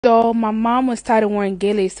So my mom was tired of wearing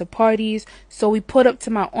gay lace to parties, so we put up to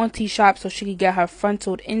my auntie's shop so she could get her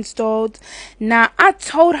frontal installed. Now I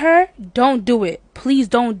told her, don't do it. Please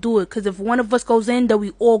don't do it, because if one of us goes in, then we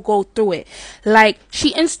all go through it. Like,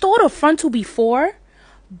 she installed a frontal before,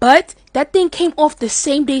 but that thing came off the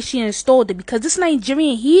same day she installed it, because this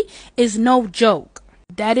Nigerian heat is no joke.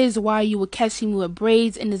 That is why you would catch me with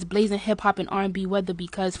braids in this blazing hip-hop and R&B weather,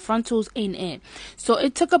 because frontals ain't it. So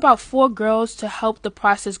it took about 4 girls to help the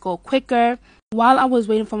process go quicker. While I was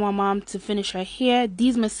waiting for my mom to finish her hair,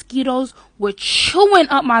 these mosquitoes were chewing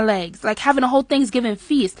up my legs, like having a whole Thanksgiving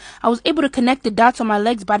feast. I was able to connect the dots on my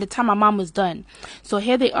legs by the time my mom was done. So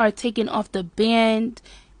here they are taking off the band.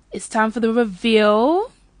 It's time for the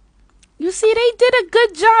reveal. You see, they did a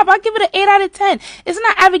good job. I give it an 8 out of 10. It's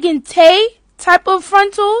not Avigante type of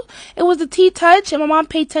frontal. It was the T-Touch, and my mom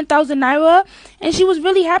paid 10,000 naira, and she was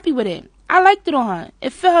really happy with it. I liked it on her.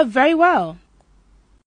 It fit her very well.